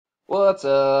What's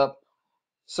up?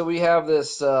 So we have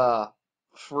this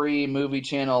free movie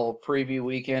channel preview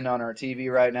weekend on our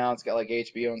TV right now. It's got like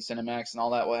HBO and Cinemax and all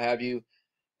that, what have you.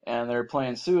 And they're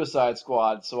playing Suicide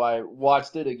Squad, so I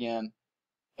watched it again.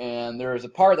 And there was a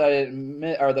part that I didn't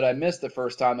or that I missed the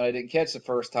first time that I didn't catch the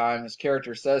first time. His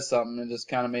character says something and just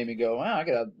kind of made me go, "Wow, I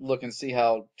gotta look and see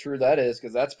how true that is,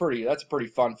 because that's a pretty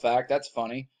fun fact. That's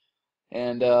funny."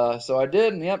 And so I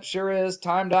did, and yep, sure is.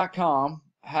 Time.com.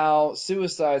 How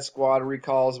Suicide Squad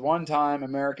recalls one time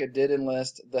America did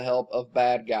enlist the help of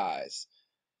bad guys.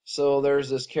 So there's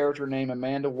this character named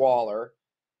Amanda Waller,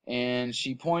 and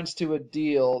she points to a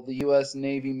deal the U.S.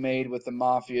 Navy made with the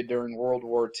Mafia during World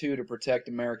War II to protect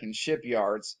American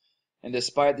shipyards. And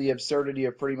despite the absurdity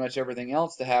of pretty much everything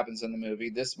else that happens in the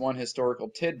movie, this one historical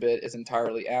tidbit is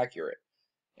entirely accurate.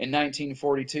 In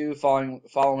 1942,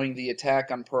 following the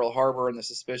attack on Pearl Harbor and the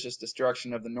suspicious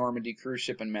destruction of the Normandy cruise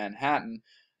ship in Manhattan,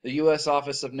 the U.S.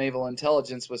 Office of Naval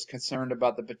Intelligence was concerned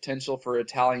about the potential for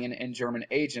Italian and German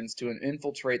agents to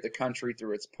infiltrate the country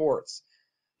through its ports.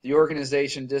 The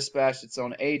organization dispatched its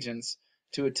own agents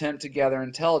to attempt to gather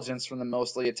intelligence from the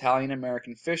mostly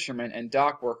Italian-American fishermen and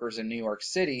dock workers in New York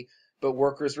City, but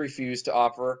workers refused to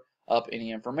offer up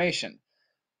any information.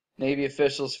 Navy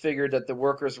officials figured that the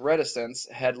workers' reticence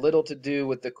had little to do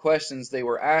with the questions they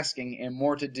were asking and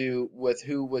more to do with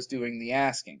who was doing the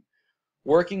asking.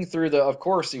 Working through of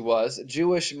course he was,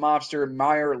 Jewish mobster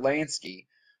Meyer Lansky,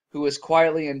 who was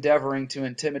quietly endeavoring to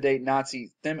intimidate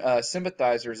Nazi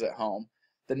sympathizers at home,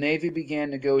 the Navy began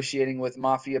negotiating with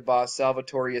Mafia boss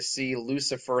Salvatore C.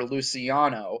 Lucifer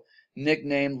Luciano,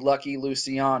 nicknamed Lucky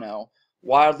Luciano,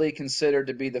 widely considered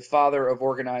to be the father of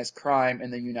organized crime in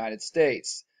the United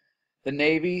States. The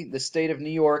Navy, the state of New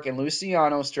York, and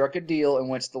Luciano struck a deal in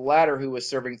which the latter, who was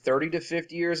serving 30 to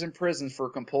 50 years in prison for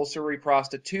compulsory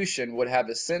prostitution, would have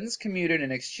his sentence commuted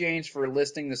in exchange for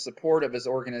enlisting the support of his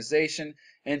organization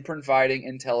and providing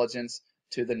intelligence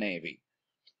to the Navy.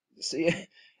 See,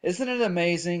 isn't it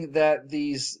amazing that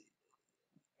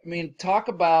talk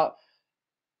about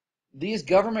these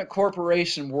government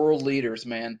corporation world leaders,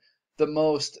 man, the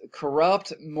most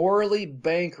corrupt, morally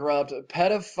bankrupt,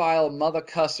 pedophile mother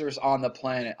cussers on the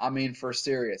planet. I mean, for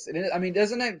serious.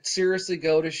 Doesn't it seriously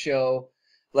go to show,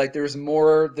 like, there's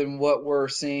more than what we're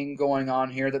seeing going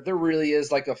on here? That there really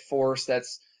is like a force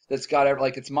that's got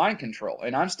like it's mind control,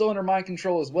 and I'm still under mind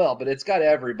control as well, but it's got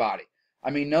everybody. I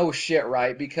mean, no shit,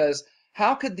 right? Because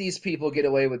how could these people get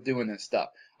away with doing this stuff?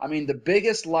 I mean, the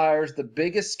biggest liars, the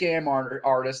biggest scam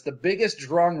artists, the biggest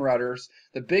drug runners,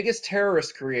 the biggest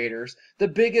terrorist creators, the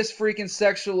biggest freaking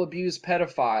sexual abuse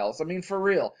pedophiles. I mean, for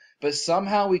real. But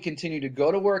somehow we continue to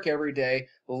go to work every day,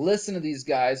 listen to these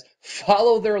guys,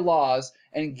 follow their laws,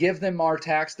 and give them our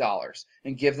tax dollars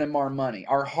and give them our money,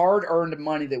 our hard-earned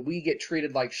money that we get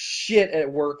treated like shit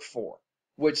at work for,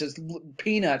 which is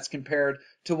peanuts compared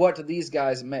to what these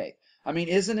guys make. I mean,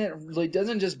 doesn't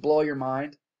it just blow your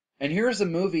mind? And here's a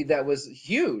movie that was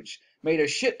huge, made a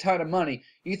shit ton of money.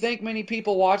 You think many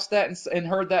people watched that and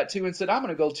heard that too and said, I'm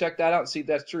going to go check that out and see if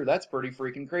that's true. That's pretty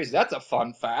freaking crazy. That's a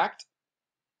fun fact.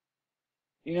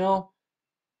 You know,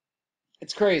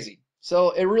 it's crazy. So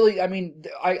it really,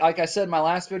 like I said in my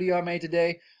last video I made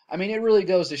today, it really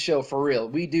goes to show for real.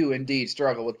 We do indeed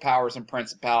struggle with powers and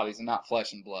principalities and not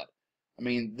flesh and blood.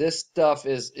 This stuff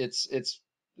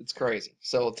it's crazy.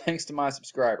 So thanks to my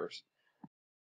subscribers.